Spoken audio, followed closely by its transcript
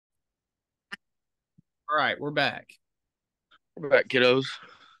All right, we're back. We're back, kiddos.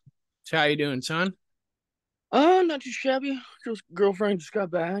 So how you doing, son? Not too shabby. Just girlfriend just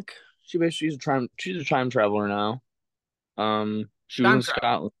got back. She's a time traveler now. She was Time in travel.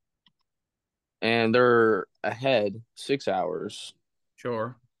 Scotland and they're ahead 6 hours.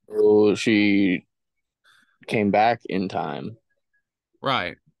 Sure. So she came back in time.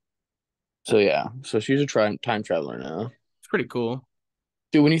 Right. So yeah, so she's a time traveler now. It's pretty cool.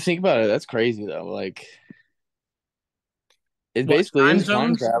 Dude, when you think about it, that's crazy though. Like it What basically time is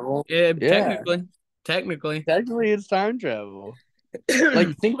time zones? travel. Yeah, Yeah, technically. technically it's time travel.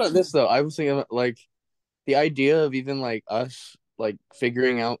 Like think about this though. I was thinking about like the idea of even like us like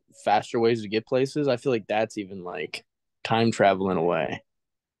figuring out faster ways to get places, I feel like that's even like time travel in a way.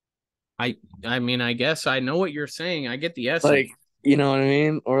 I I mean, I guess I know what you're saying. I get the essence. Like, you know what I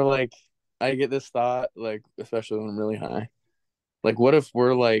mean? Or like I get this thought, like, especially when I'm really high. Like, what if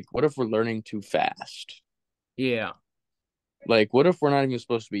we're learning too fast? Yeah. Like, what if we're not even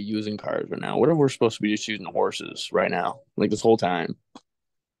supposed to be using cars right now? What if we're supposed to be just using horses right now? Like this whole time.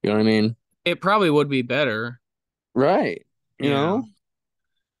 You know what I mean? It probably would be better. Right. You Yeah. know?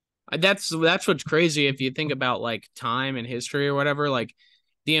 That's what's crazy if you think about like time and history or whatever, like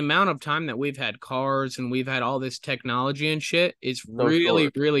the amount of time that we've had cars and we've had all this technology and shit is So really,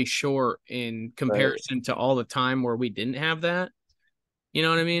 short. really short in Right. comparison to all the time where we didn't have that. You know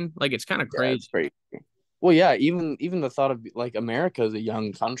what I mean? Like it's kind of Yeah, it's crazy. crazy. Well, yeah, even the thought of like America is a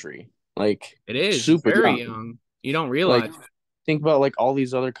young country, like It is. It's super very young. young. You don't Like realize. think about like all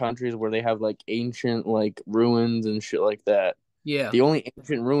these other countries where they have like ancient like ruins and shit like that. Yeah. The only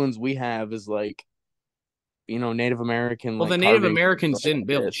ancient ruins we have is like Native American Well, like the Native carving. Americans didn't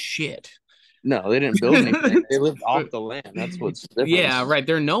build shit. No, they didn't build anything. They lived off the land. That's what's the Yeah, difference. right.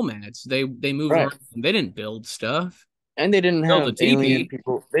 They're nomads. They moved Right. around. They didn't build stuff. And they didn't Build a have alien teepee.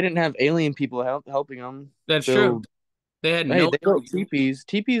 people. They didn't have alien people helping them That's true. build. They had Hey, no. they built teepees.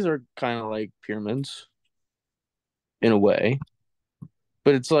 Teepees are kind of like pyramids in a way.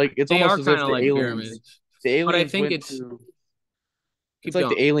 But it's like it's They almost are as kind if of the like aliens pyramids, the but I aliens think went it's to it's keep like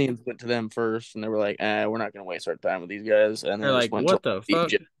going. the aliens went to them first and they were like, we're not gonna waste our time with these guys, and They're then like, just went to what the like, fuck?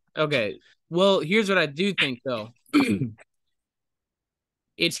 Egypt. Okay. Well, here's what I do think though.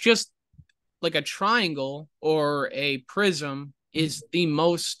 It's just like a triangle or a prism is the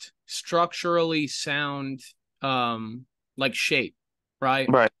most structurally sound like shape, right?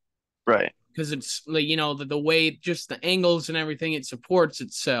 Right, right, Because it's like the way just the angles and everything it supports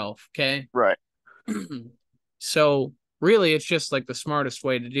itself, okay? right. So really it's just like the smartest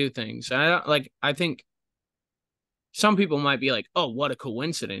way to do things. And I think some people might be like, "Oh, what a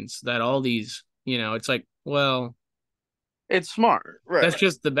coincidence that all these, it's like, well, It's smart, that's right?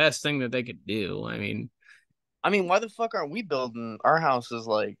 just the best thing that they could do. I mean, I mean, why the fuck aren't we building our houses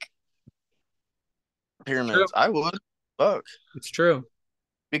like true. pyramids? I would. Fuck, It's true.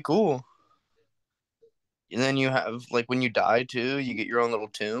 be cool. And then you have like when you die too, you get your own little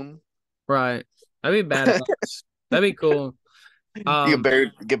tomb. Right. That'd be badass. That'd be cool. You Um, get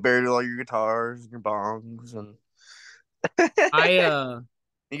buried with all your guitars and your bongs, and I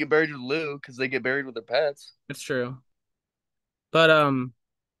you get buried with Lou because they get buried with their pets. it's true. But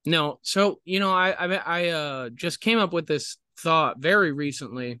no, so I just came up with this thought very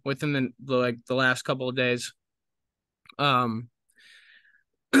recently within the last couple of days. Um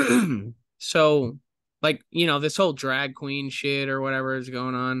so like, this whole drag queen shit or whatever is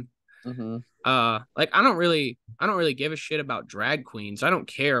going on. Mm-hmm. Like I don't really give a shit about drag queens. I don't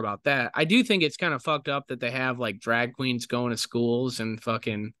care about that. I do think it's kind of fucked up that they have like drag queens going to schools and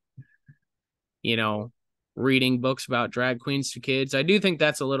fucking, you know, reading books about drag queens to kids. I do think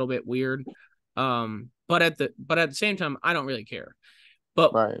that's a little bit weird. But at the same time, I don't really care.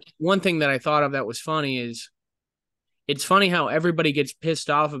 But Right. one thing that I thought of that was funny is it's funny how everybody gets pissed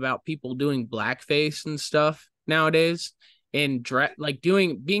off about people doing blackface and stuff nowadays. And like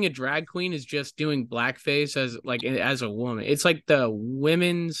doing being a drag queen is just doing blackface as a woman. It's like the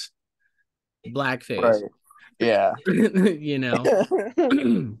women's blackface, Right. Yeah. you know.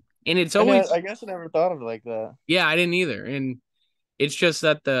 And it's I know. always I guess I never thought of it like that. yeah, I didn't either. And it's just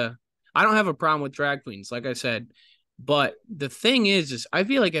that the I don't have a problem with drag queens, like I said. But the thing is I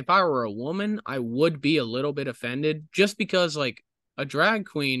feel like if I were a woman, I would be a little bit offended just because like a drag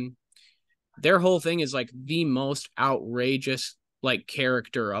queen, their whole thing is like the most outrageous like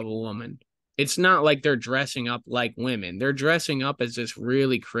character of a woman. It's not like they're dressing up like women. They're dressing up as this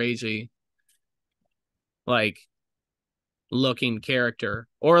really crazy like looking character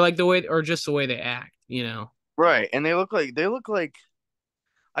or like the way or just the way they act. Right. And they look like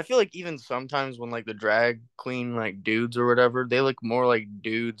I feel like even sometimes when like the drag queen like dudes or whatever, they look more like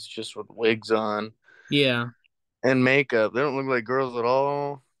dudes just with wigs on. Yeah. and makeup. They don't look like girls at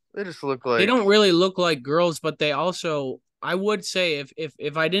all. They just look They like don't really look like girls, but they also, I would say,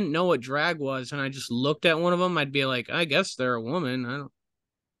 if I didn't know what drag was and I just looked at one of them, I'd be like, I guess they're a woman.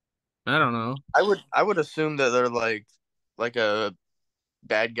 I don't know. I would assume that they're like a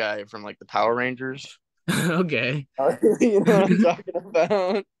bad guy from like the Power Rangers. Okay. You know what I'm talking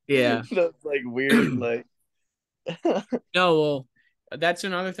about? Yeah. That's like weird, like No, well, that's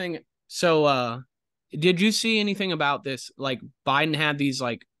another thing. So, did you see anything about this? Like Biden had these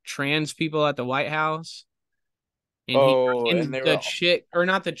like trans people at the White House, and he oh, and and they were the all chick, or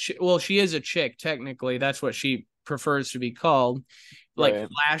not the chick. Well, she is a chick technically. That's what she prefers to be called. Like right.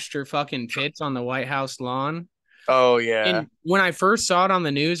 flashed her fucking tits on the White House lawn. Oh yeah. And when I first saw it on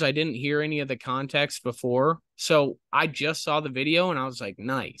the news, I didn't hear any of the context before. So I just saw the video and I was like,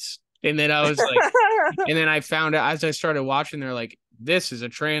 nice. And then I was like, and then I found out as I started watching, they're like, this is a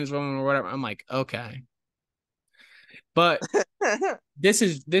trans woman or whatever. I'm like, okay. But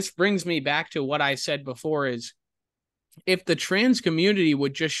this brings me back to what I said before is if the trans community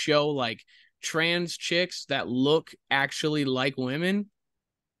would just show like trans chicks that look actually like women,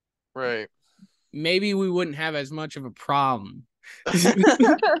 right. maybe we wouldn't have as much of a problem.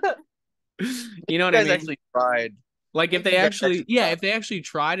 You know You what I guys mean? actually tried. Like if If they you guys actually, actually yeah, tried. if they actually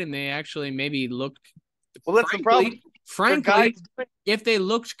tried and they actually maybe looked, Well, that's the problem. They're guys. frankly, if they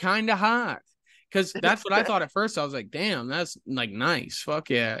looked kind of hot, because that's what I thought at first. I was like, damn, that's like nice, fuck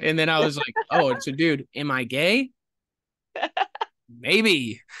yeah. And then I was like, oh, it's a dude. Am I gay?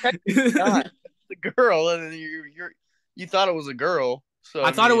 Maybe. Not the girl, and then you thought it was a girl. So I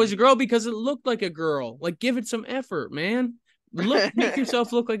I thought it mean, was a girl because it looked like a girl. Like, give it some effort, man. Make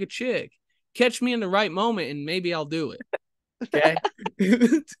yourself look like a chick. Catch me in the right moment, and maybe I'll do it. Okay.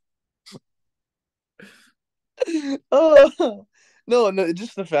 oh no,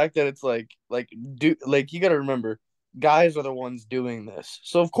 just the fact that it's like you got to remember, guys are the ones doing this,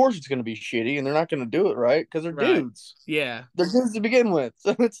 so of course it's gonna be shitty, and they're not gonna do it right because they're Right. dudes. Yeah, They're dudes to begin with,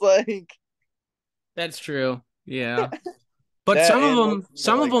 so it's like that's true. Yeah. But that, and most of them are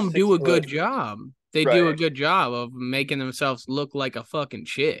some of like them six do a foot. good job. They do a Right, good job of making themselves look like a fucking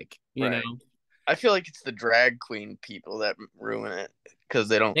chick, you know. right. I feel like it's the drag queen people that ruin it because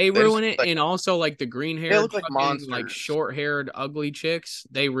they don't. They They just ruin it, like and also like the they green-haired look like fucking like monsters. short-haired ugly chicks,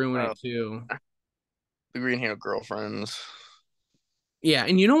 they ruin Uh, it too. the green hair girlfriends. Yeah,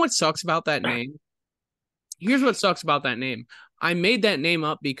 and you know what sucks about that name? Here's what sucks about that name. I made that name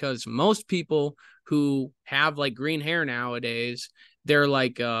up because most people who have like green hair nowadays, they're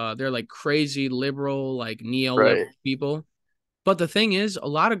like crazy liberal, like neoliberal Right. people. But the thing is, a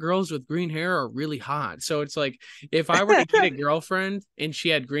lot of girls with green hair are really hot. So it's like if I were to get a girlfriend and she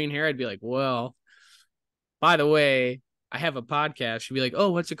had green hair, I'd be like, well, by the way, I have a podcast. She'd be like, oh,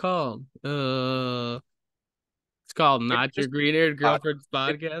 what's it called? It's called It's Not Your just Green Haired hot. Girlfriend's It's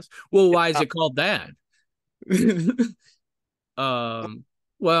Podcast. Well, why is hot it called that? um,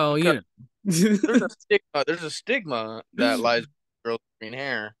 well, because you know. there's a stigma that lies with girls with green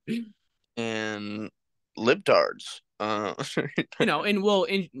hair and libtards. You know, and well,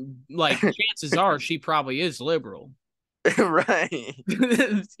 in like chances are she probably is liberal. right.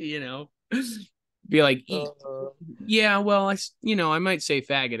 You know, be like, Uh, yeah, well, I might say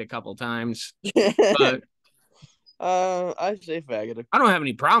faggot a couple times, but I say faggot. I don't have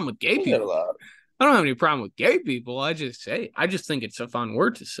any problem with gay I say it a people. lot. I don't have any problem with gay people. I just think it's a fun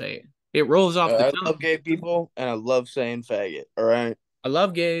word to say. It rolls off the I tongue. love gay people and I love saying faggot. All right. I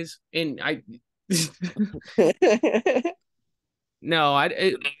love gays, and I no,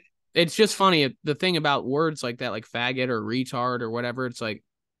 it's just funny. The thing about words like that, like faggot or retard or whatever, it's like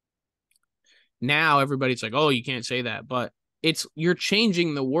now everybody's like, oh, you can't say that, but it's you're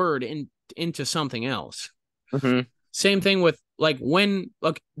changing the word into something else. Mhm. Same thing with like when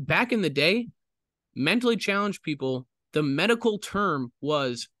like back in the day, mentally challenged people, the medical term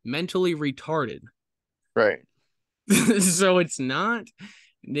was mentally retarded. Right. So it's not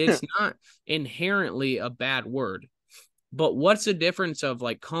inherently a bad word. But what's the difference of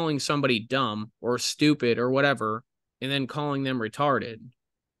like calling somebody dumb or stupid or whatever and then calling them retarded?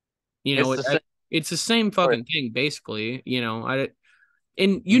 You know, It's the same. it's the same Right. fucking thing basically, you know.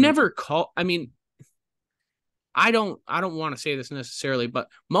 And you Mhm. never call I mean, I don't want to say this necessarily, but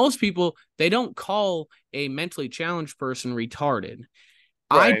most people they don't call a mentally challenged person retarded.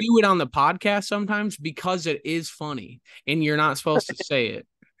 I Right. do it on the podcast sometimes because it is funny and you're not supposed to say it,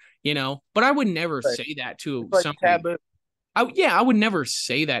 you know. But I would never Right. say that to It's like somebody. taboo. Yeah, I would never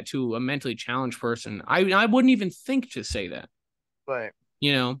say that to a mentally challenged person. I wouldn't even think to say that, Right.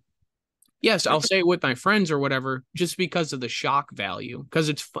 you know. Yes, I'll say it with my friends or whatever, just because of the shock value. Because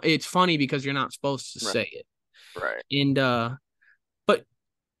it's funny because you're not supposed to Right. say it. Right. And but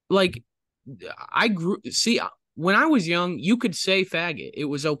like I grew see when I was young, you could say faggot. It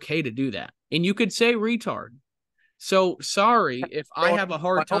was okay to do that. And you could say retard. So sorry if I Growing have a up in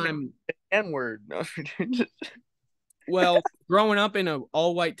hard Wyoming, time. N word. No. Well, growing up in an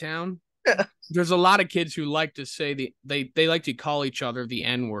all white town, there's a lot of kids who like to say they like to call each other the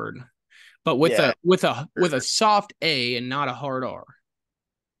N word, but with Yeah. a soft A and not a hard R.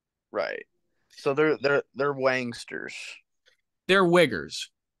 Right. So they're wangsters. They're wiggers.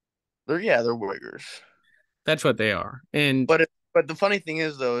 They're wiggers. That's what they are. And But the funny thing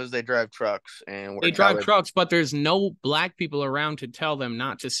is though is they drive trucks and they wear drive cowboy. trucks, but there's no black people around to tell them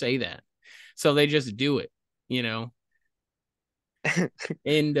not to say that. So they just do it, you know.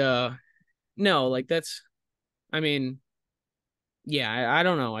 And no, like that's I mean, yeah, I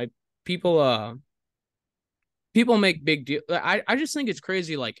don't know. I people people make big deal. I just think it's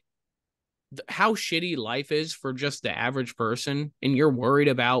crazy like how shitty life is for just the average person and you're worried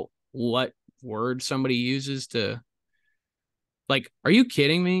about what word somebody uses to like are you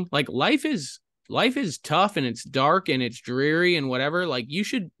kidding me? Like life is tough and it's dark and it's dreary and whatever. Like you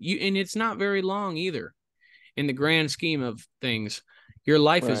and it's not very long either in the grand scheme of things. Your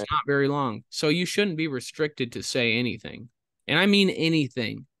life is Right. not very long. So you shouldn't be restricted to say anything. And I mean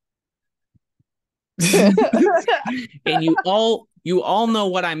anything. And you all know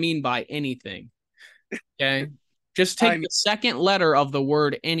what I mean by anything. Okay? Just I take mean, the second letter of the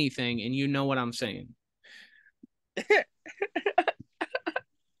word anything and you know what I'm saying.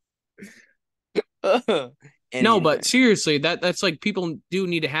 No, but anything. seriously, that's like people do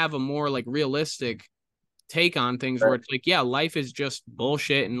need to have a more like realistic take on things where Right. it's like, yeah, life is just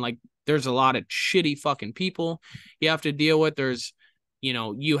bullshit and like there's a lot of shitty fucking people you have to deal with. There's, you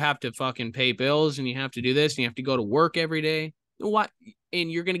know, you have to fucking pay bills and you have to do this and you have to go to work every day. What? And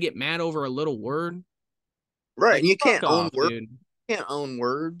you're gonna get mad over a little word? Right. Like And you fuck can't own off, words. dude. You can't own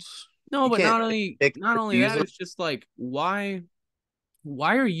words. No, You but can't pick not or only use that, them. it's just like why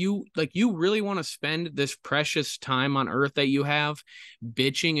are you like you really want to spend this precious time on earth that you have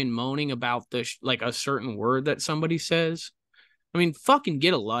bitching and moaning about this like a certain word that somebody says? I mean, fucking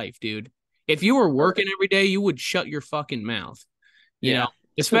get a life, dude. If you were Right. working every day, you would shut your fucking mouth, you know, Yeah.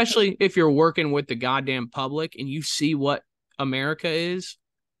 especially if you're working with the goddamn public and you see what America is.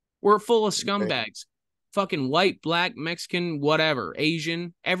 We're full of Right. scumbags. Fucking white, black, Mexican, whatever,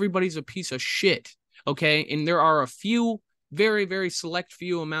 Asian. Everybody's a piece of shit. Okay. And there are a few, very, very select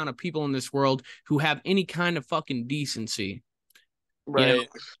few amount of people in this world who have any kind of fucking decency. You know, Right.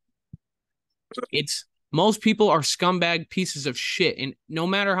 it's most people are scumbag pieces of shit. And no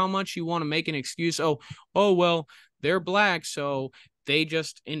matter how much you want to make an excuse, oh, well, they're black. So they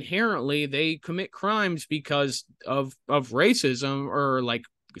just inherently they commit crimes because of racism or like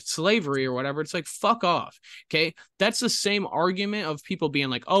slavery or whatever. It's like fuck off. Okay. That's the same argument of people being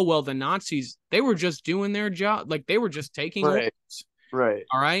like, oh well, the Nazis, they were just doing their job, like they were just taking Right. orders. Right.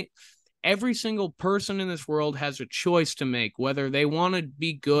 All right. Every single person in this world has a choice to make whether they want to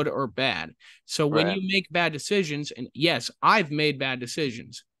be good or bad. So when Right. you make bad decisions, and yes, I've made bad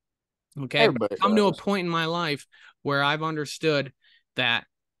decisions. Okay. But Everybody I've come to a does. point in my life where I've understood that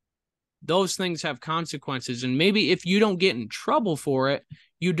those things have consequences. And maybe if you don't get in trouble for it,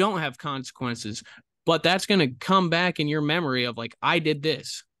 you don't have consequences. But that's going to come back in your memory of like, I did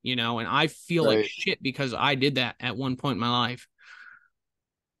this, you know, and I feel like Right. shit because I did that at one point in my life.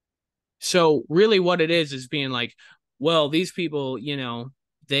 So really what it is being like, well, these people,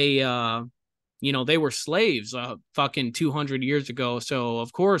 they they were slaves fucking 200 years ago. So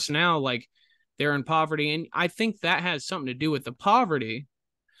of course now like they're in poverty and I think that has something to do with the poverty.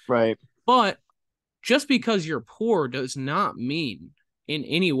 Right. But just because you're poor does not mean in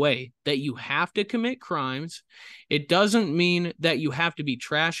any way that you have to commit crimes. It doesn't mean that you have to be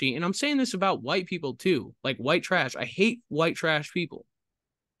trashy. And I'm saying this about white people too, like white trash. I hate white trash people.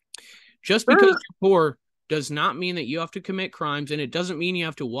 Just because Sure. you're poor does not mean that you have to commit crimes, and it doesn't mean you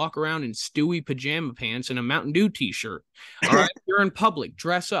have to walk around in Stewie pajama pants and a Mountain Dew t-shirt. All right, you're in public,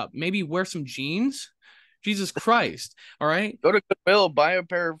 dress up, maybe wear some jeans. Jesus Christ! All right, Go to Goodwill, buy a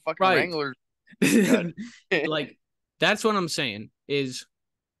pair of fucking right. Wranglers. God. Like that's what I'm saying is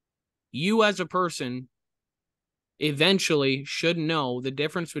you as a person eventually should know the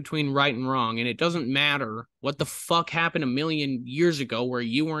difference between right and wrong, and it doesn't matter what the fuck happened a million years ago where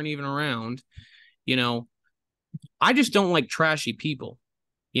you weren't even around. You know, I just don't like trashy people.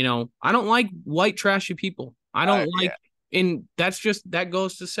 I don't like white trashy people. I don't like, Yeah. and that's just, that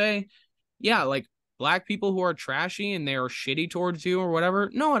goes to say, yeah, like black people who are trashy and they are shitty towards you or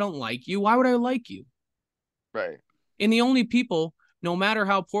whatever, no, I don't like you. Why would I like you? Right. And the only people, no matter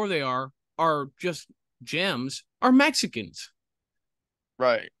how poor they are just gems, are Mexicans.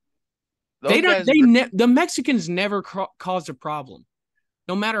 Right. They Those don't. guys are The Mexicans never cause a problem,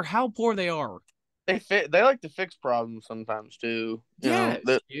 no matter how poor they are. they like to fix problems sometimes too. Yes,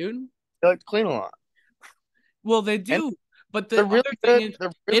 dude. They like to clean a lot. Well, they And do. But they're the really other thing good. is They're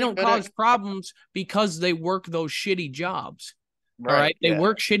they really don't good at cause problems because they work those shitty jobs. All right. right. They Yeah.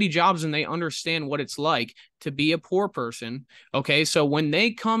 work shitty jobs and they understand what it's like to be a poor person. Okay. So when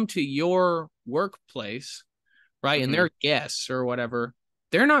they come to your workplace, right, and Mm-hmm. they're guests or whatever,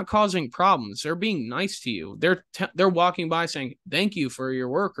 they're not causing problems. They're being nice to you. They're walking by saying thank you for your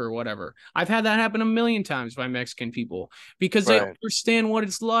work or whatever. I've had that happen a million times by Mexican people because they Right. understand what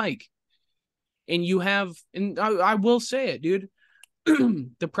it's like. And you have, and I will say it, dude.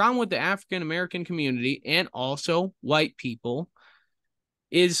 The problem with the African American community and also white people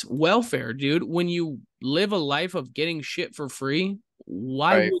is welfare, dude. When you live a life of getting shit for free,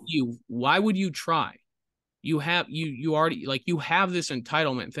 Right. why would you try? You already like you have this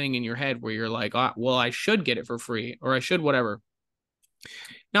entitlement thing in your head where you're like, well, I should get it for free or I should whatever.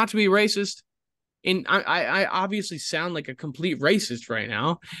 Not to be racist, and I obviously sound like a complete racist right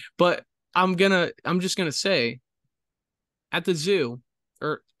now, but I'm just gonna say at the zoo,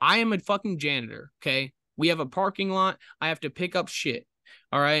 or I am a fucking janitor, okay? We have a parking lot. I have to pick up shit.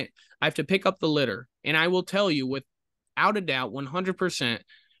 All right. I have to pick up the litter. And I will tell you without a doubt, 100%,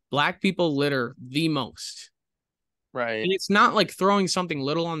 black people litter the most. Right. And it's not like throwing something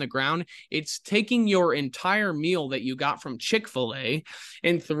little on the ground. It's taking your entire meal that you got from Chick-fil-A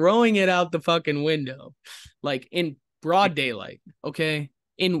and throwing it out the fucking window, like in broad daylight. Okay.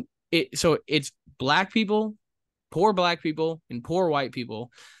 So it's black people, poor black people, and poor white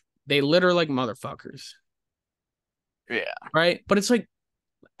people. They litter like motherfuckers. Yeah. Right. But it's like,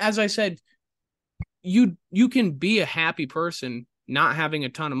 as I said, you can be a happy person not having a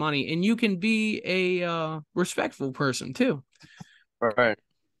ton of money, and you can be a respectful person too. Right.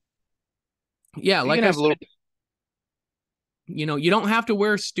 Yeah, You like can I have a little. said, you don't have to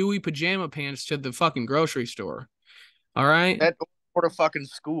wear Stewie pajama pants to the fucking grocery store. All right. Or to fucking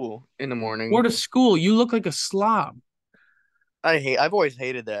school in the Or morning. to school. You look like a slob. I've always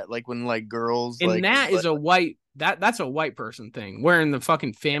hated that. Like when like girls And that is like a white that's a white person thing. Wearing the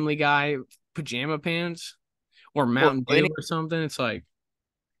fucking Family Guy pajama pants or well Mountain Dew or something. It's like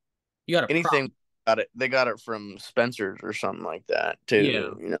you got a problem. anything got it. They got it from Spencer's or something like that Yeah.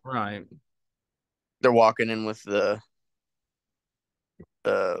 too. Right. They're walking in with the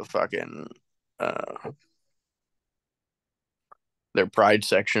fucking uh their pride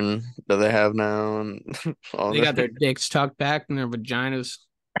section that they have now and all They got their that. dicks tucked back and their vaginas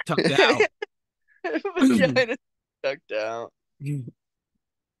tucked out. Vagina tucked out.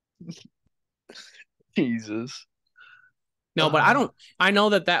 Jesus. No, but I know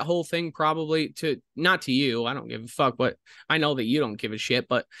that whole thing probably not to you, I don't give a fuck, but I know that you don't give a shit,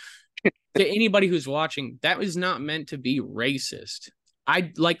 but to anybody who's watching, that was not meant to be racist.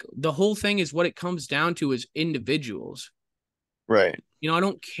 I like the whole thing is what it comes down to is individuals. Right. I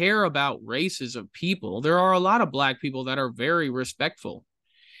don't care about races of people. There are a lot of black people that are very respectful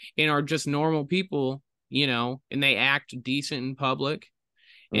and are just normal people, and they act decent in public.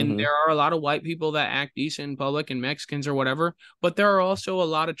 And Mm-hmm. there are a lot of white people that act decent in public and Mexicans or whatever. But there are also a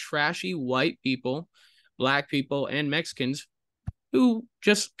lot of trashy white people, black people, and Mexicans who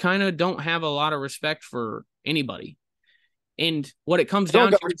just kind of don't have a lot of respect for anybody. And what it comes They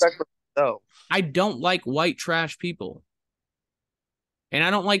don't down got to is respect for themselves. I don't like white trash people. And I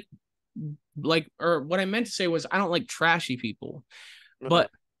don't or what I meant to say was I don't like trashy people. Uh-huh.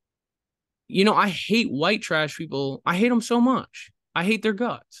 But, I hate white trash people. I hate them so much. I hate their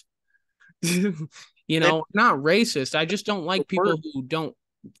guts. They Not racist. I just don't like people word who don't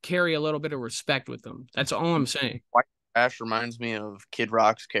carry a little bit of respect with them. That's all I'm saying. white trash reminds me of Kid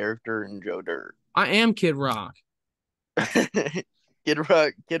Rock's character in Joe Dirt. I am Kid Rock. Kid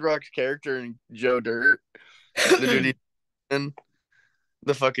Rock's character in Joe Dirt. The dude and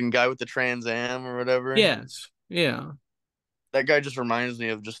the fucking guy with the Trans Am or whatever. Yes. Yeah. That guy just reminds me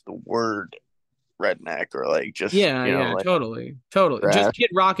of just the word redneck or like just Yeah. like Totally. trash. Just Kid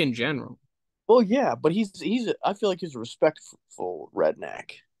Rock in general. Well, yeah, but he's I feel like he's a respectful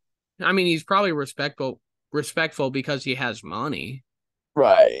redneck. I mean, he's probably respectful because he has money,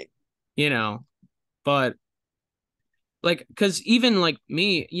 Right. But like, because even like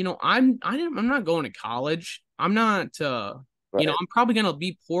me, I'm not going to college. I'm not, Right. I'm probably gonna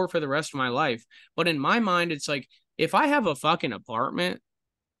be poor for the rest of my life. But in my mind, it's like if I have a fucking apartment,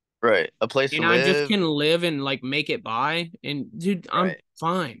 Right. A place to and I just live. can live and like make it by. And dude, I'm Right.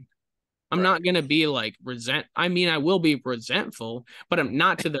 fine. I'm Right. not gonna be like resent. I mean, I will be resentful, but I'm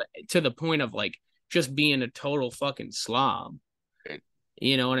not to the point of like just being a total fucking slob. Right.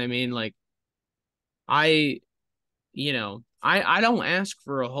 You know what I mean? Like I, I don't ask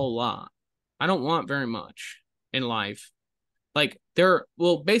for a whole lot. I don't want very much in life. Like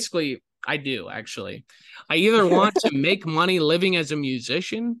well, basically, I do actually. I either want to make money living as a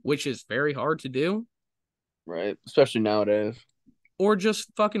musician, which is very hard to do, Right. Especially nowadays. or just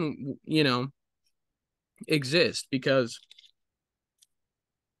fucking, exist because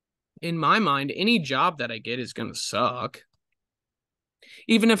in my mind, any job that I get is going to suck,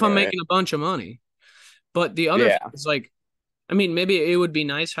 even if I'm Right. making a bunch of money. But the other thing Yeah. is like, I mean, maybe it would be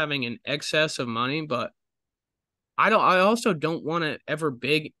nice having an excess of money, but I also don't want to ever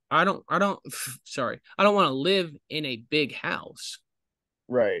big, I don't, sorry, I don't want to live in a big house.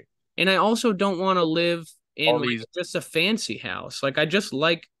 Right. And I also don't want to live in All like these. just a fancy house. Like I just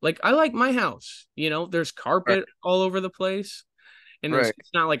like I like my house. There's Right. carpet all over the place. And Right. it's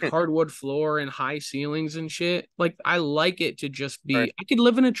not like hardwood floor and high ceilings and shit. Like I like it to just Right. be I could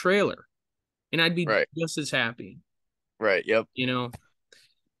live in a trailer and I'd be Right. just as happy, Right. Yep. you know.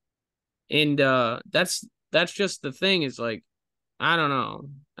 And that's just the thing is like I don't know.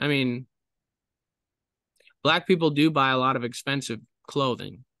 I mean, black people do buy a lot of expensive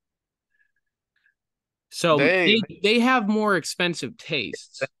clothing. So They. they have more expensive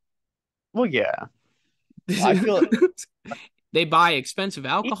tastes. Well, yeah. I feel They buy expensive even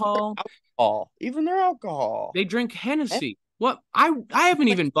their alcohol. alcohol. Even their alcohol. They drink And Hennessy. What? I haven't like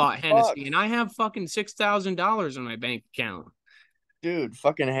even bought Hennessy, $50. and I have fucking $6,000 in my bank account. Dude,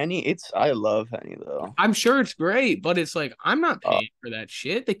 fucking Henny. I love Henny though. I'm sure it's great, but it's like I'm not Uh, paying for that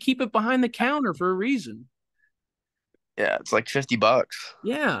shit. They keep it behind the counter for a reason. yeah, it's like $50.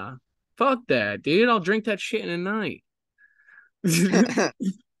 Yeah, fuck that, dude. I'll drink that shit in a night.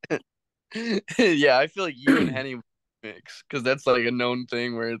 Yeah, I feel like you and Henny mix because that's like a known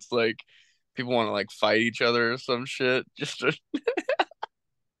thing where it's like people want to like fight each other or some shit.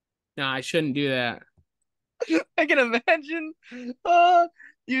 No, I shouldn't do that. I can imagine uh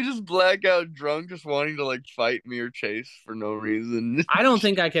you just black out drunk just wanting to like fight me or Chase for no reason. I don't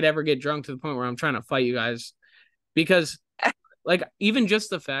think I could ever get drunk to the point where I'm trying to fight you guys because like even just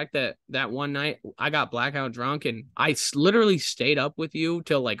the fact that that one night I got blackout drunk and literally stayed up with you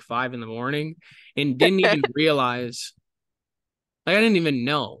till like 5 in the morning and didn't even realize, like I didn't even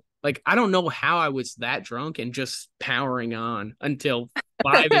know, like I don't know how I was that drunk and just powering on until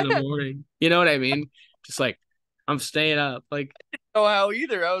 5 in the morning. You know what I mean? Just like I'm staying up, like Oh how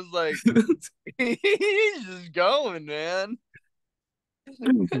either. I was like, he's just going, man.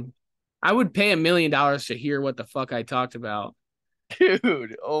 I would pay $1 million to hear what the fuck I talked about.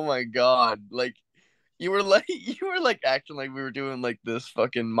 Dude, oh my God. Like you were like acting like we were doing like this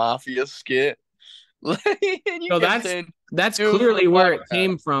fucking mafia skit. Like and you So kept that's saying that's do it for the clearly where it podcast.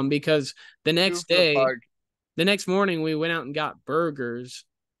 came from because the Do it next for the day, podcast. the next morning we went out and got burgers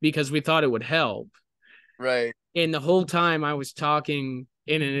because we thought it would help. Right. And the whole time I was talking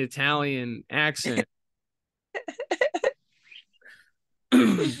in an Italian accent.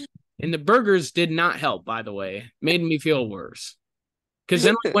 And the burgers did not help, by the way. Made me feel worse. Because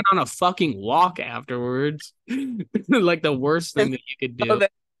then I went on a fucking walk afterwards. Like the worst thing that you could Oh,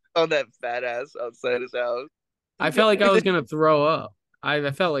 do. that fat ass outside his house. I felt like I was gonna throw up.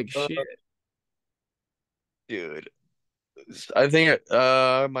 I felt like Uh, shit. dude, I think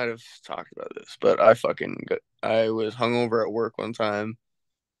I might have talked about this, but I was hungover at work one time,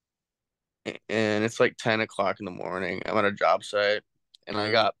 and it's like 10 o'clock in the morning. I'm at a job site, and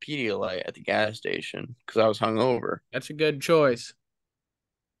I got Pedialyte at the gas station because I was hungover. That's a good choice.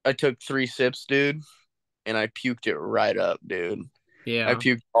 I took 3 sips, dude, and I puked it right up, dude. I Yeah.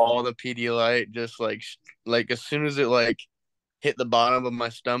 puked all the Pedialyte, just like as soon as it like hit the bottom of my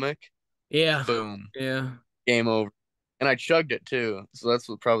stomach, Yeah. boom, Yeah. game over. And I chugged it too, so that's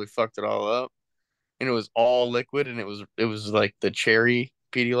what probably fucked it all up. And it was all liquid, and it was like the cherry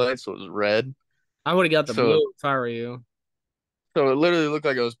Pedialyte, so it was red. I would have got the So blue if I were you. so it literally looked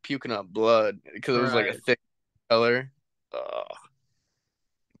like I was puking up blood because it was like a Right. thick color.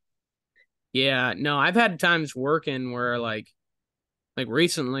 Yeah. No, I've had times working where like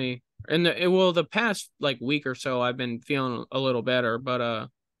recently in the past like week or so I've been feeling a little better, but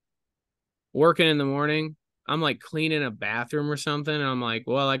working in the morning, I'm like cleaning a bathroom or something, and I'm like,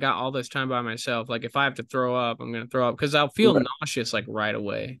 well, I got all this time by myself. Like if I have to throw up, I'm gonna throw up because I'll feel Right. nauseous like right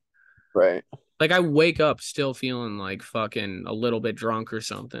away. Right. Like I wake up still feeling like fucking a little bit drunk or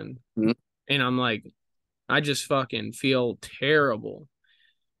something. Mhm. And I'm like, I just fucking feel terrible.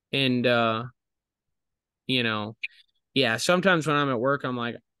 And you know, yeah, sometimes when I'm at work, I'm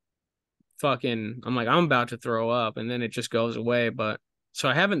like, I'm about to throw up, and then it just goes away. But so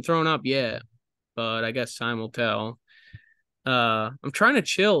I haven't thrown up yet, but I guess time will tell. I'm trying to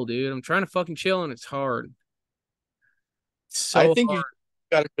chill, dude. I'm trying to fucking chill, and it's hard. It's I so think you hard.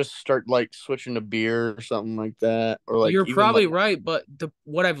 gotta just start like switching to beer or something like that, or like You're even like probably right, but the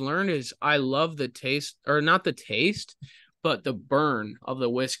what I've learned is I love the taste, or not the taste, but the burn of the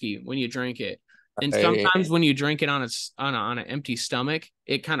whiskey when you drink it. And I, sometimes when you drink it on an empty stomach,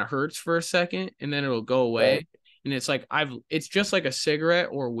 it kind of hurts for a second, and then it'll go away. right, And it's like it's just like a cigarette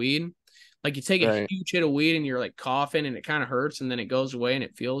or weed. Like you take a right, huge hit of weed and you're like coughing, and it kind of hurts, and then it goes away, and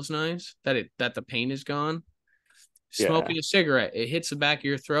it feels nice that the pain is gone. yeah, Smoking a cigarette, it hits the back of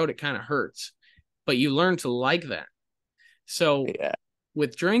your throat, it kind of hurts, but you learn to like that. So yeah.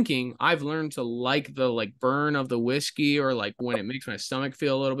 with drinking, I've learned to like the like burn of the whiskey, or like when it makes my stomach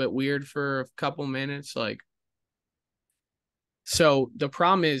feel a little bit weird for a couple minutes. Like, so the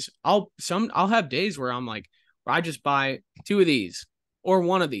problem is I'll have days where I'm like, I just buy two of these or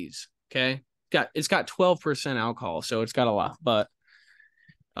one of these. Okay. It's got 12% alcohol, so it's got a lot. But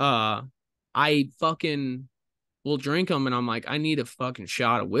uh I fucking will drink them, and I'm like, I need a fucking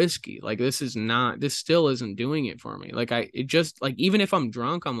shot of whiskey. Like this still isn't doing it for me. Like it just like, even if I'm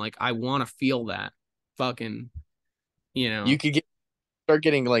drunk, I'm like, I want to feel that fucking, you You know, could start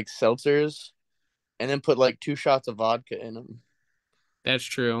getting like seltzers, and then put like 2 shots of vodka in them. that's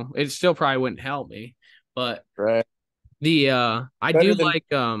true. It still probably wouldn't help me, but Right. I do Better than like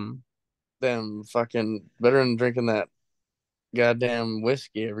better than drinking that goddamn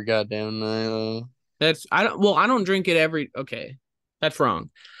whiskey every goddamn night. that's I don't drink it every okay. That's wrong.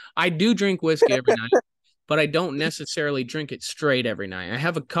 I do drink whiskey every night, but I don't necessarily drink it straight every night. I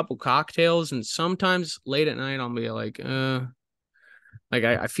have a couple cocktails, and sometimes late at night I'll be like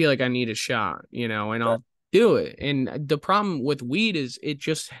I feel like I need a shot, and I'll do it. And the problem with weed is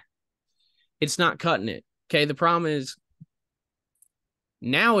it's not cutting it. Okay. The problem is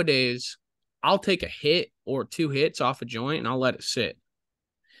nowadays I'll take a hit or two hits off a joint and I'll let it sit.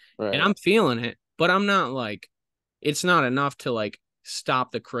 And Right. I'm feeling it, but I'm not like, it's not enough to like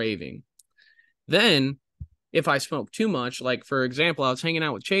stop the craving. Then if I smoke too much, like for example, I was hanging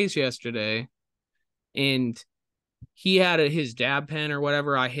out with Chase yesterday, and he had his dab pen or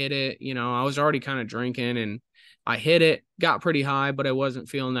whatever. I hit it, I was already kind of drinking, and I hit it, got pretty high, but I wasn't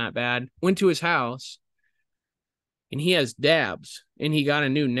feeling that bad. Went to his house, and he has dabs, and he got a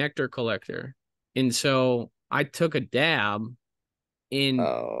new nectar collector. And so I took a dab, and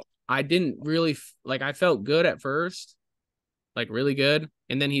Oh, I didn't really like, I felt good at first, like really good.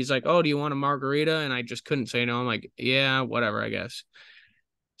 And then he's like, "Oh, do you want a margarita?" And I just couldn't say no. I'm like, "Yeah, whatever, I guess."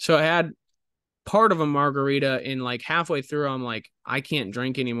 So I had part of a margarita, and like halfway through I'm like, I can't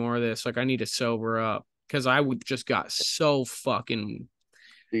drink any more of this. Like I need to sober up, because I would just got so fucking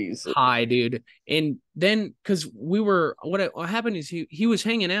Jesus. high, dude. And then because what happened is he was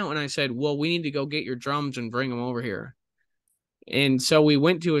hanging out, and I said, well, we need to go get your drums and bring them over here. And so we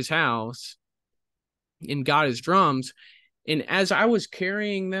went to his house and got his drums. And as I was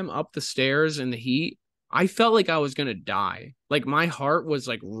carrying them up the stairs in the heat, I felt like I was gonna die. Like my heart was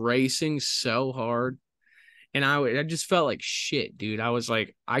like racing so hard, and I just felt like shit, dude. I was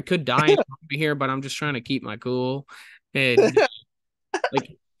like, I could die here, but I'm just trying to keep my cool. And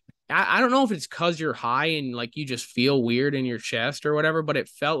like, I don't know if it's because you're high and like you just feel weird in your chest or whatever, but it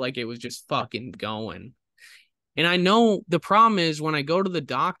felt like it was just fucking going. And I know the problem is when I go to the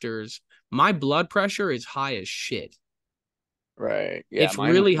doctors, my blood pressure is high as shit. Right. Yeah. It's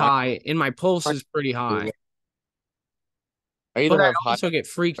really high, and my pulse is pretty high. I But either I have high. also get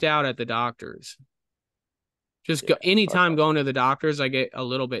freaked out at the doctors. Just go Yeah. Fuck. anytime going to the doctors, I get a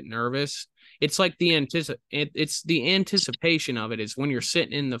little bit nervous. It's like it's the anticipation of it is when you're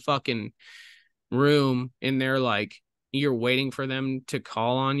sitting in the fucking room, and they're like, you're waiting for them to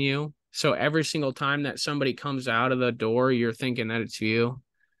call on you. So every single time that somebody comes out of the door, you're thinking that it's you.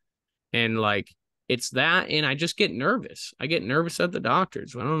 And like, it's that. And I just get nervous. I get nervous at the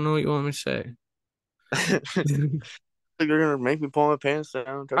doctors. I don't know what you want me to say. They're gonna make me pull my pants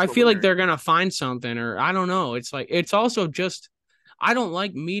down, touch I my feel like wiener. they're going to find something, or I don't know. It's like, it's also just, I don't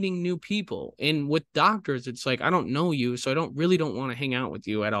like meeting new people. And with doctors, it's like, I don't know you. So I don't want to hang out with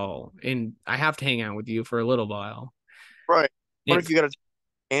you at all. And I have to hang out with you for a little while. Right. What It if you got a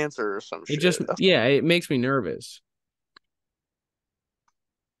cancer or some It shit? just, yeah, it makes me nervous.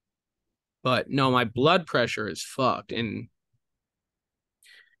 But no, my blood pressure is fucked. And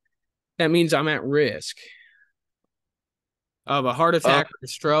that means I'm at risk of a heart Um, attack or a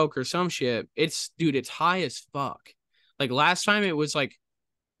stroke or some shit. Dude, it's high as fuck. Like last time it was like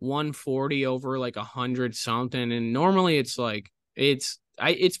 140 over like 100 something, and normally it's like it's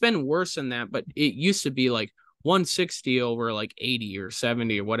been worse than that, but it used to be like 160 over like 80 or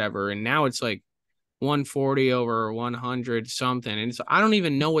 70 or whatever, and now it's like 140 over 100 something, and I don't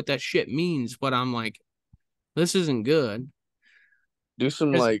even know what that shit means, but I'm like, this isn't good. Do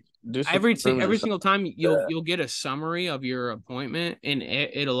some Because like do some rooms or every something single time like you'll get a summary of your appointment, and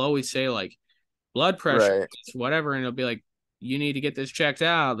it'll always say like blood that. pressure, Right. whatever, and it'll be like, you need to get this checked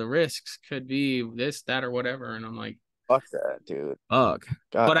out. The risks could be this, that, or whatever. And I'm like, Fuck that, dude. fuck.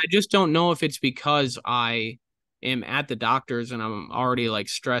 God. But I just don't know if it's because I am at the doctor's and I'm already like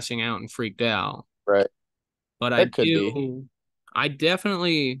stressing out and freaked out. Right. But That could be. I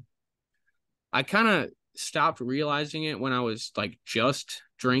definitely, I kind of stopped realizing it when I was like just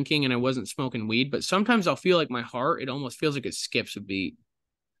drinking and I wasn't smoking weed. But sometimes I'll feel like my heart, it almost feels like it skips a beat.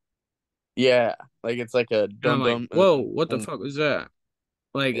 Yeah. Like it's like a And I'm dum like, dum whoa, what the and fuck was that?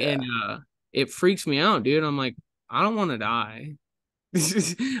 Like, yeah. and it freaks me out, dude. I'm like, I don't want to die.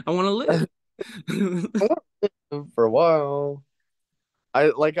 I want to live. For a while.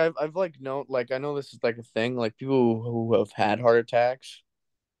 I've like known like I know this is like a thing, like people who have had heart attacks,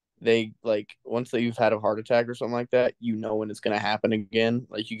 they like once that you've had a heart attack or something like that, you know when it's gonna happen again.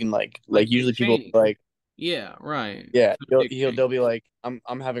 Like you can like Like Dick usually people Cheney. like Yeah, right. yeah, Dick Cheney. they'll be like, I'm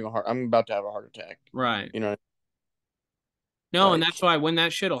having a heart I'm about to have a heart attack. Right. You know, No, and that's like why when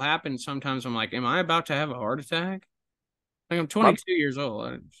that shit'll happen, sometimes I'm like, am I about to have a heart attack? Like I'm am 22 years old.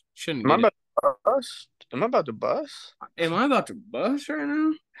 I shouldn't am I get it. about to bust? Am I about to bust? Am I about to bust right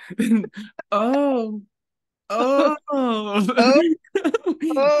now? Oh, oh. Oh,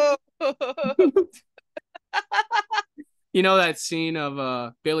 You know that scene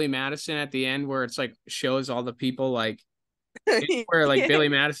of Billy Madison at the end where it's like shows all the people like where like yeah, Billy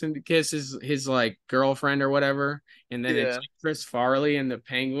Madison kisses his like girlfriend or whatever, and then it's yeah. like Chris Farley and the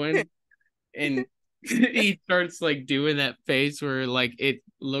Penguin, and he starts like doing that face where like it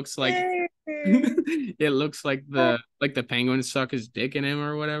looks like it looks like the Penguin stuck his dick in him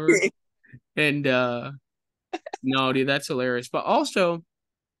or whatever. And no, dude, that's hilarious. But also,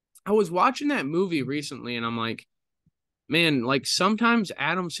 I was watching that movie recently, and I'm like, man, like sometimes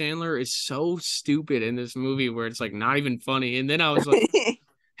Adam Sandler is so stupid in this movie where it's like not even funny. And then I was like,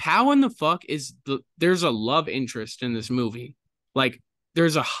 how in the fuck there's a love interest in this movie? Like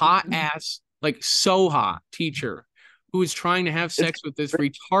there's a hot ass, like so hot teacher who is trying to have It's sex with this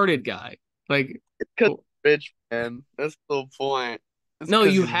retarded guy. Like, because rich man. That's the whole point. It's no,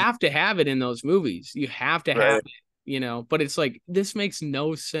 because you he's have to have it in those movies. You have to have right. it, but it's like this makes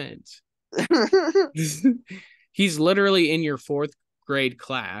no sense. He's literally in your fourth grade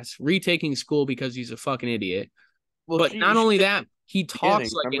class, retaking school because he's a fucking idiot. Well, But not she only did that, he the beginning,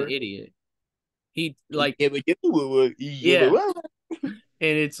 talks like an remember? idiot. He like, Yeah, but yeah, and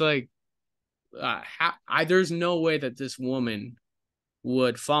it's like, there's no way that this woman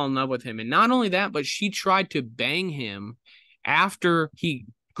would fall in love with him. And not only that, but she tried to bang him after he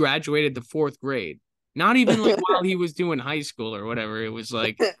graduated the fourth grade. Not even like while he was doing high school or whatever. It was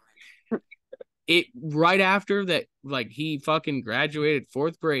like it right after that, like he fucking graduated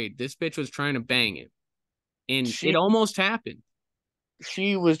fourth grade. This bitch was trying to bang him, and it she almost happened.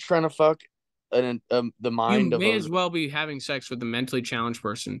 she was trying to fuck the You mind of may a as well be having sex with a mentally challenged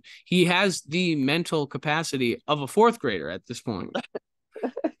person. He has the mental capacity of a fourth grader at this point.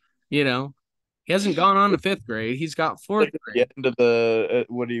 You know, he hasn't gone on to fifth grade. He's got fourth like at the grade. end of the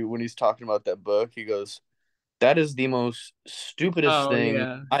when he's talking about that book, he goes, "That is the most stupidest Oh thing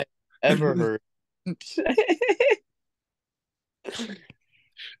yeah. I ever heard."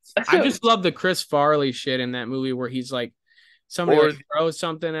 I just love the Chris Farley shit in that movie where he's like, somebody Or like throws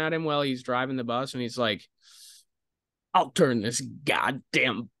something at him while he's driving the bus, and he's like, I'll turn this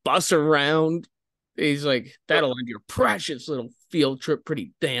goddamn bus around. He's like, that'll end your precious little field trip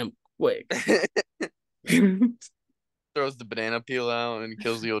pretty damn quick. throws the banana peel out and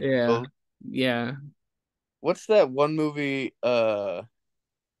kills the old Yeah. girl. Yeah. What's that one movie?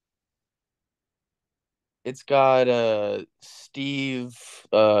 It's got Steve.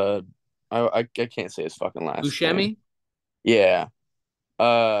 I can't say his fucking last name. Buscemi? Yeah.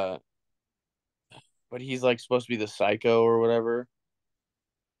 Uh, but he's like supposed to be the psycho or whatever.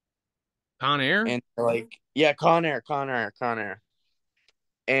 Con Air? And like, yeah, Con Air.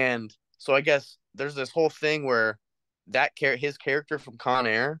 And so I guess there's this whole thing where his character from Con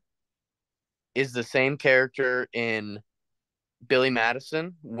Air is the same character in Billy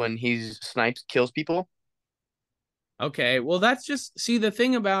Madison when he snipes kills people. Okay. Well, that's just see the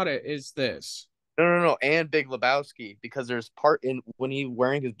thing about it is this. No, and Big Lebowski because there's part in when he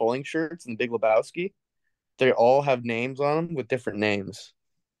wearing his bowling shirts in Big Lebowski, they all have names on them with different names.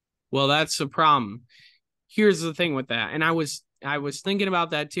 Well, that's the problem. Here's the thing with that. And I was thinking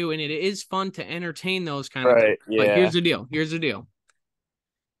about that too, and it is fun to entertain those kind of things. Right. But here's Yeah. the deal. Here's the deal.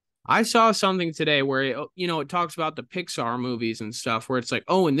 I saw something today where it talks about the Pixar movies and stuff where it's like,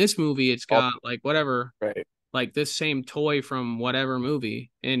 oh, in this movie it's All, got like whatever, right. like this same toy from whatever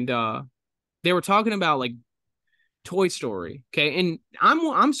movie. And they were talking about like Toy Story. Okay. And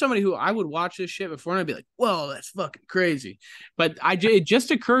I'm somebody who I would watch this shit before and I'd be like, whoa, that's fucking crazy. But it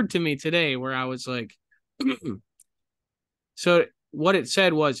just occurred to me today where I was like, so what it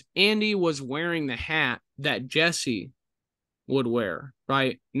said was Andy was wearing the hat that Jesse would wear,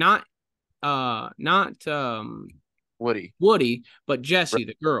 right? Not Woody. Woody, but Right. Jessie,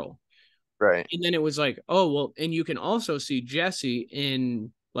 the girl. Right. And then it was like, oh well, and you can also see Jessie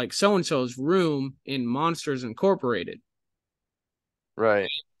in like so and so's room in Monsters Incorporated. Right.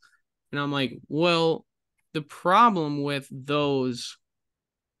 And I'm like, well, the problem with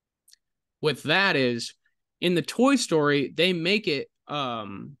that is in the Toy Story, they make it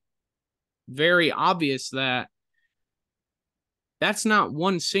very obvious that that's not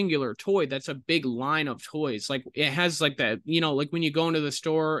one singular toy. That's a big line of toys. Like it has like that, like when you go into the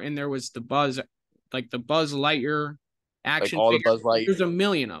store and there was the Buzz Lightyear Like action all the figure. Buzz Light. There's a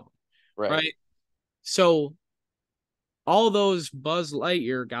million of them, Right. right? So all those Buzz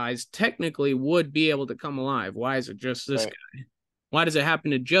Lightyear guys technically would be able to come alive. Why is it just this Right. guy? Why does it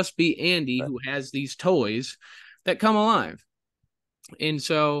happen to just be Andy Right. who has these toys that come alive? And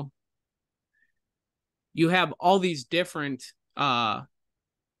so you have all these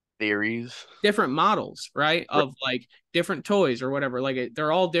Theories. different models, right? Right. Of like different toys or whatever. Like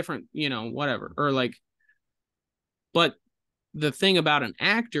they're all different, whatever. Or like, but the thing about an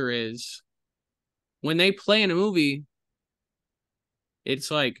actor is when they play in a movie,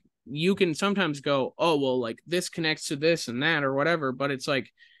 it's like you can sometimes go, oh, well, like this connects to this and that or whatever. But it's like,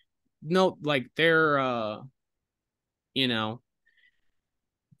 no, like you know,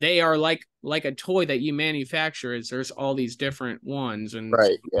 they are like a toy that you manufacture. Is there's all these different ones and,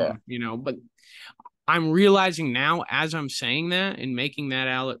 Right. Yeah. but I'm realizing now as I'm saying that and making that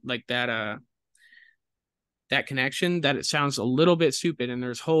out like that connection that it sounds a little bit stupid and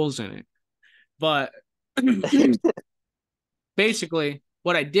there's holes in it. But basically,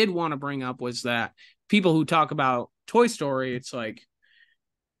 what I did want to bring up was that people who talk about Toy Story, it's like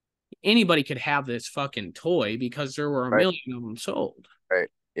anybody could have this fucking toy because there were a Right. million of them sold, Right.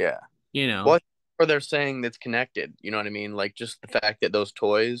 Yeah. you know? Well, or they're saying that's connected. You know what I mean? Like just the fact that those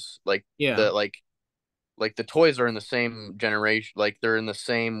toys, Yeah. like the toys are in the same generation, like they're in the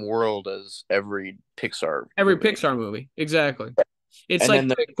same world as every Pixar Every movie. Pixar movie. Exactly. It's And like then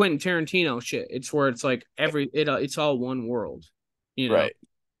the Quentin Tarantino shit. It's where it's like it's all one world, you know? right.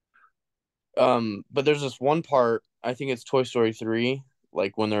 But there's this one part, I think it's Toy Story 3,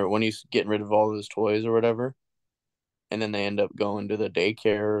 like when he's getting rid of all of his toys or whatever, and then they end up going to the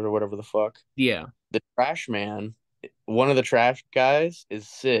daycare or whatever the fuck. Yeah. The trash man, one of the trash guys is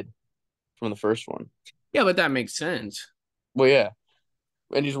Sid from the first one. Yeah, but that makes sense. Well, yeah,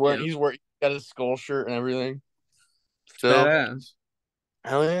 and Yeah. he's wearing got his skull shirt and everything. It's So badass.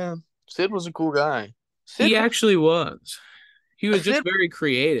 hell yeah, Sid was a cool guy. He Sid, actually was. He was just Sid. very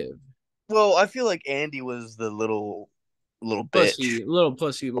creative. Well, I feel like Andy was the little bitch, Little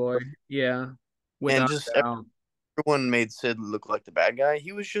pussy boy. Yeah. and Without just a doubt. everyone made Sid look like the bad guy.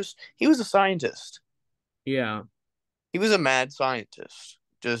 He was a scientist. Yeah. He was a mad scientist,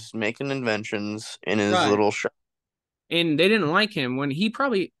 just making inventions in his Right. little shop. And they didn't like him when he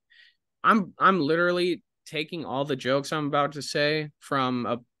probably I'm literally taking all the jokes I'm about to say from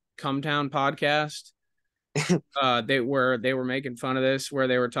a Come Town podcast. They were making fun of this where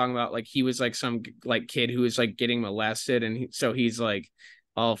they were talking about like he was like some like kid who was like getting molested and so he's like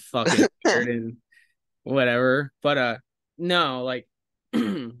all fucking weird and whatever. But no, like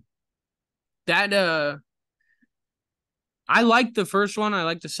that I liked the first one, I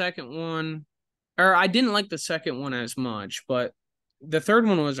liked the second one. Or I didn't like the second one as much, but the third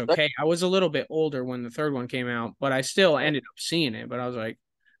one was okay. I was a little bit older when the third one came out, but I still ended up seeing it. But I was like,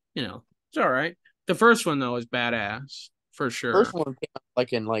 it's all right. The first one though was badass for sure. First one came out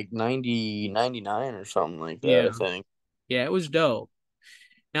like in like 99 or something like that, I Yeah, think. yeah, it was dope.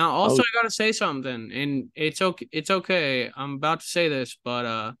 Now, also, Oh, I gotta say something, and it's okay. It's okay. I'm about to say this,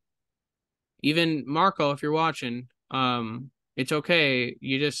 but even Marco, if you're watching, it's okay.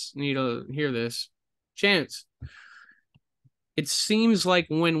 You just need to hear this. Chance. It seems like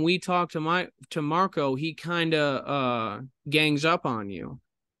when we talk to Marco, he kind of gangs up on you.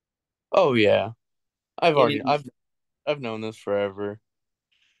 oh yeah. I've already And I've known this forever.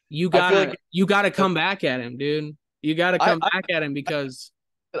 you I feel gotta like you gotta come back at him, dude. You gotta I come back at him because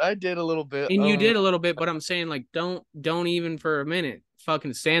I did a little bit. And you did a little bit, but I'm saying like don't even for a minute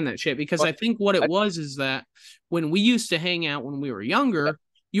fucking stand that shit because I think what it I, was is that when we used to hang out when we were younger,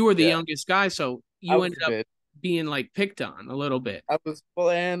 you were the yeah, youngest guy, so I you was ended a up bit. being like picked on a little bit. I was well,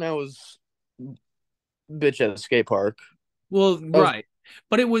 and I was bitch at a skate park. Well, I was right.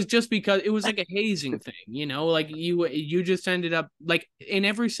 But it was just because it was like a hazing thing, like you just ended up like in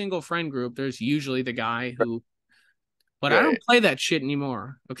every single friend group, there's usually the guy who, but I don't right. play that shit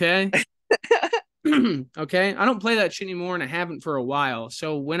anymore. Okay. Okay. I don't play that shit anymore and I haven't for a while.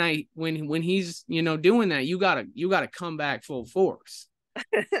 So when he's, doing that, you gotta come back full force.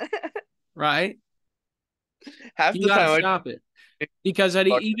 Right. Half You the gotta time stop it. I Because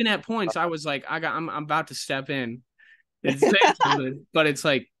fuck. even at points I was like, I'm about to step in and say something, but it's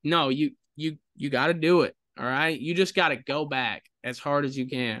like, no, you got to do it. All right, you just got to go back as hard as you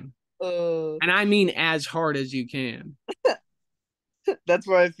can, uh, and I mean as hard as you can. that's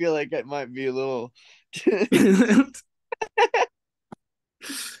where I feel like it might be a little.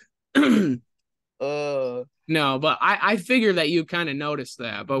 uh, No, but I figure that you kind of noticed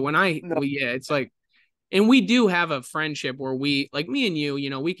that. But when no, yeah, it's like, and we do have a friendship where we, like me and you,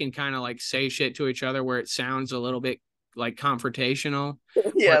 we can kind of like say shit to each other where it sounds a little bit like confrontational,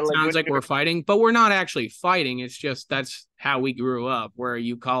 where yeah, it like sounds when like you're we're fighting, but we're not actually fighting. It's just that's how we grew up, where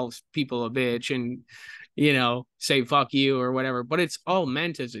you call people a bitch and, say fuck you or whatever, but it's all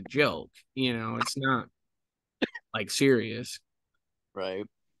meant as a joke, it's not like serious. right.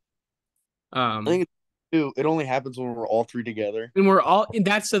 I Um, think it only happens when we're all three together. and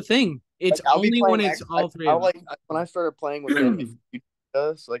that's the thing. It's Like I'll be only when playing it's Max. all three I'll of like when I started playing with him. If us. you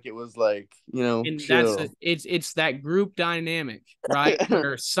us like it was like And chill. it's that group dynamic, right?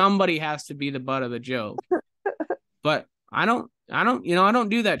 Where somebody has to be the butt of the joke. But I don't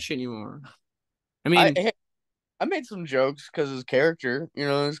do that shit anymore. I mean, I I made some jokes because his character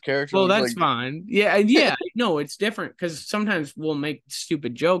well, was that's like, fine. Yeah, yeah. No, it's different because sometimes we'll make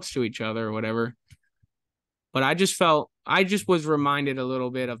stupid jokes to each other or whatever. But I just was reminded a little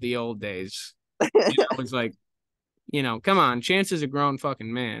bit of the old days. I was like, come on, Chance is a grown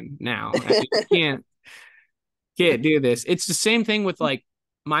fucking man now. I mean, you can't do this. It's the same thing with like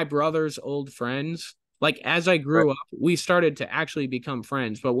my brother's old friends. Like as I right, grew up, we started to actually become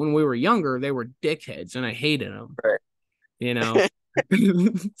friends. But when we were younger, they were dickheads and I hated them, you know?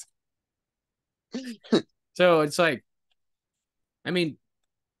 So it's like, I mean,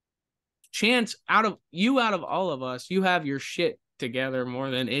 Chance, out of all of us, you have your shit together more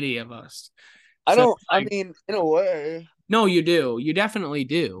than any of us. I So don't. I like, mean, in a way, no, you do. You definitely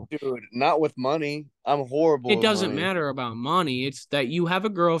do. dude, not with money. I'm horrible It with doesn't money. matter about money. It's that you have a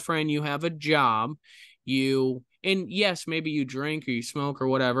girlfriend, you have a job, and yes, maybe you drink or you smoke or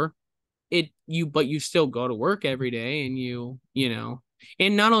whatever. But you still go to work every day and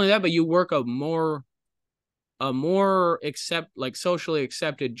and not only that, but you work a more like socially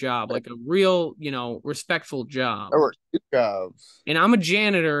accepted job, like a real, respectful job. I work two jobs. And I'm a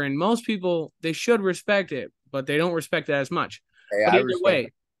janitor, and most people they should respect it, but they don't respect it as much. Hey, But I either respect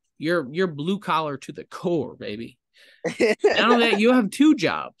way, you're blue collar to the core, baby. Not only that, it. you have two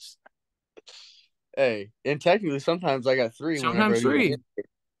jobs, Hey, and technically, sometimes I got three whenever I sometimes do three. land.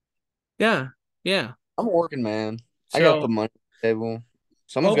 Yeah, yeah. I'm a working man. I gotta So put money on the table.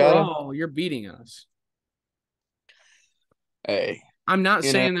 Someone's gotta. overall, you're beating us. Hey, I'm not you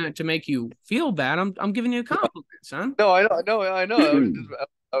know. saying that to make you feel bad. I'm giving you a compliment, son. No, I know.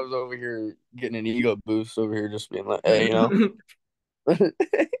 I was over here getting an ego boost over here, just being like, hey,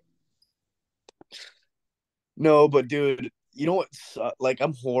 No, but dude, you know what? Like,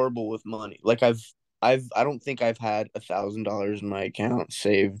 I'm horrible with money. Like, I don't think I've had $1,000 in my account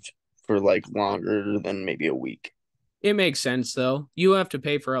saved for like longer than maybe a week. It makes sense though. You have to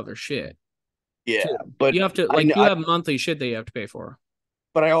pay for other shit Yeah, too. but You have to I, like you I, have monthly shit that you have to pay for.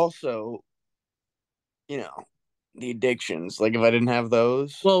 but I also, you know, the addictions. Like, if I didn't have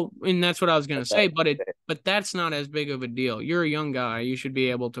those, Well, and that's what I was gonna that, say, but that's not as big of a deal. You're a young guy. You should be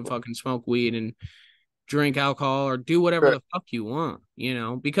able to fucking smoke weed and drink alcohol or do whatever right. the fuck you want,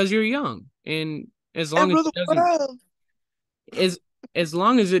 because you're young. And as Hey, long as brother, it doesn't what up? as as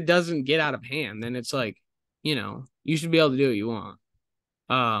long as it doesn't get out of hand, then it's like, you should be able to do what you want.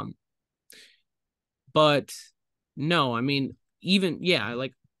 Um, but no, I mean, even yeah,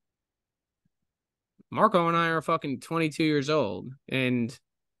 like Marco and I are fucking 22 years old, and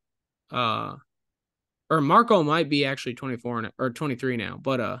uh, or Marco might be actually 24 or 23 now,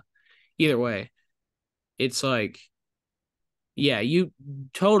 but either way, it's like, yeah, you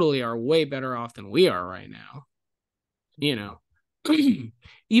totally are way better off than we are right now. You know,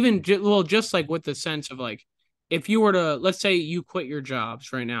 even well, just like with the sense of like, if you were to, let's say you quit your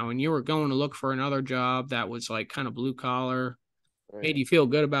jobs right now and you were going to look for another job that was like kind of blue collar, made Right. you feel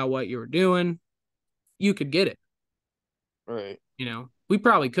good about what you were doing, you could get it. Right. We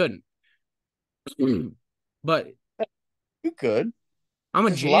probably couldn't, but You could I'm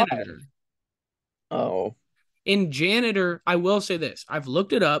a just lie. janitor. Oh. In janitor, I will say this: I've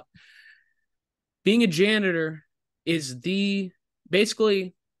looked it up. Being a janitor is the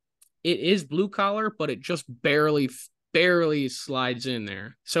basically it is blue collar, but it just barely slides in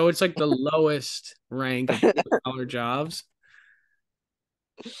there. So it's like the lowest rank of blue collar jobs,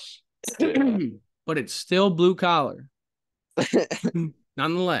 Yeah. but it's still blue collar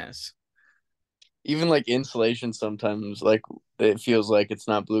nonetheless. Even like insulation sometimes like it feels like it's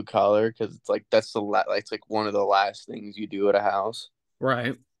not blue collar because it's like that's it's like one of the last things you do at a house,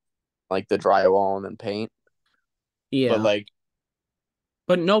 Right. like the drywall and then paint. But Yeah. like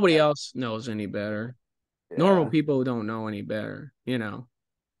But nobody yeah, else knows any better. Normal yeah. people don't know any better.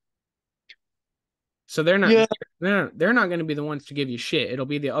 So they're not Yeah. they're not going to be the ones to give you shit. It'll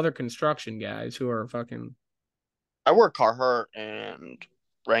be the other construction guys who are fucking I wear Carhartt and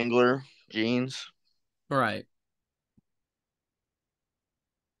Wrangler jeans. right.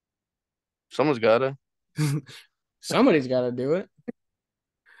 Someone's gotta. Somebody's got to do it.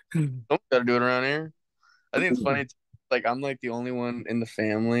 Someone's gotta do it around here. I think it's funny. Like I'm like the only one in the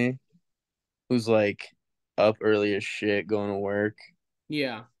family who's like up early as shit going to work.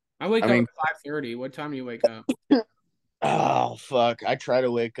 Yeah. I wake I up mean, at 5:30. What time do you wake up? oh fuck! I try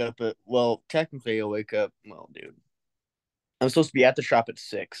to wake up at well, technically I wake up. Well, dude, I'm supposed to be at the shop at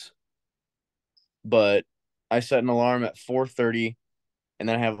 6, but I set an alarm at 4:30, and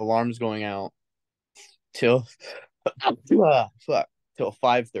then I have alarms going out till fuck till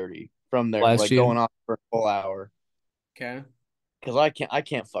 5:30 from there, Bless like you. going off for a full hour. Okay. Because I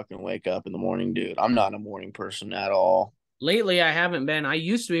can't fucking wake up in the morning, dude. I'm not a morning person at all. Lately, I haven't been. I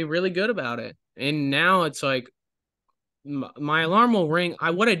used to be really good about it, and now it's like my alarm will ring.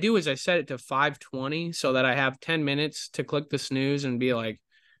 What I do is I set it to 5:20 so that I have 10 minutes to click the snooze and be like,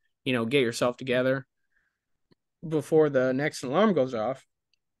 get yourself together before the next alarm goes off.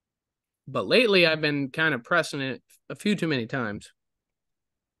 But lately, I've been kind of pressing it a few too many times.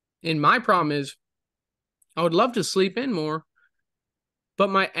 And my problem is, I would love to sleep in more, but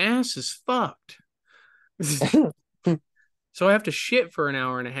my ass is fucked. So I have to shit for an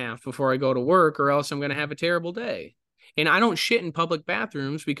hour and a half before I go to work, or else I'm going to have a terrible day. And I don't shit in public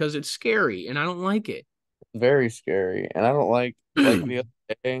bathrooms because it's scary and I don't like it. Very scary, and I don't like the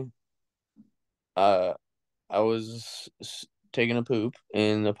other day. Uh, I was taking a poop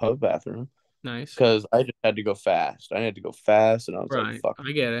in the pub bathroom Nice. because I just had to go fast. I had to go fast, and I was like, Right. "Fuck."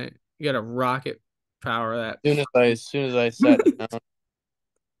 I get it. You got to rocket power that. As soon as I sat down,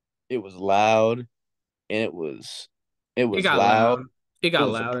 it was loud, and it It was got loud. loud. It It got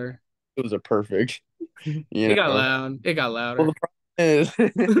was a louder. it was a perfect, It you got know. loud. It got Well, the louder.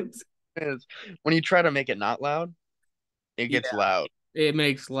 problem is when you try to make it not loud, it Yeah. gets loud. It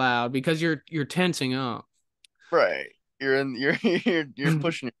makes loud because you're tensing up. Right. You're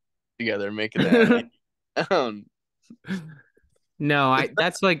pushing it together, making that. Um, No, it's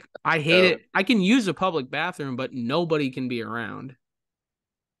that's like I hate uh, it. I can use a public bathroom, but nobody can be around.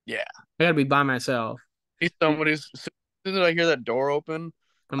 yeah. I gotta be by myself. Somebody's as soon as I hear that door open,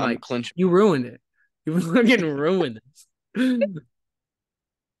 I'm I'm like, clenching. you ruined it. You fucking ruined this.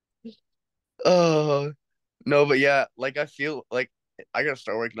 Oh no, but yeah, like I feel like I gotta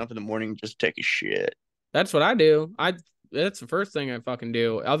start waking up in the morning and just take a shit. That's what I do. That's the first thing I fucking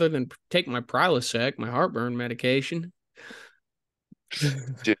do, other than take my Prilosec, my heartburn medication.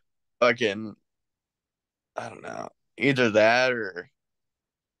 Dude, fucking I don't know. Either that or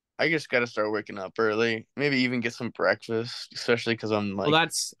I just gotta start waking up early. Maybe even get some breakfast, especially because I'm Well, like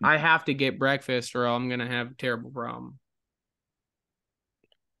that's I have to get breakfast or I'm gonna have a terrible problem.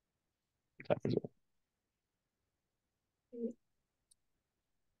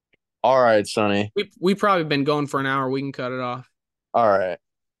 all right, Sonny. We probably been going for an hour. We can cut it off. All right.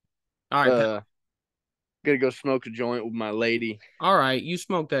 All right, pal. Uh Gotta go smoke a joint with my lady. All right, you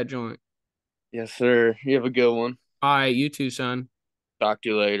smoke that joint. Yes, sir. You have a good one. All right, you too, son. Talk to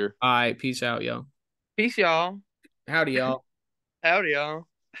you later. All right, peace out, yo. Peace, y'all. Howdy, y'all. Howdy, y'all.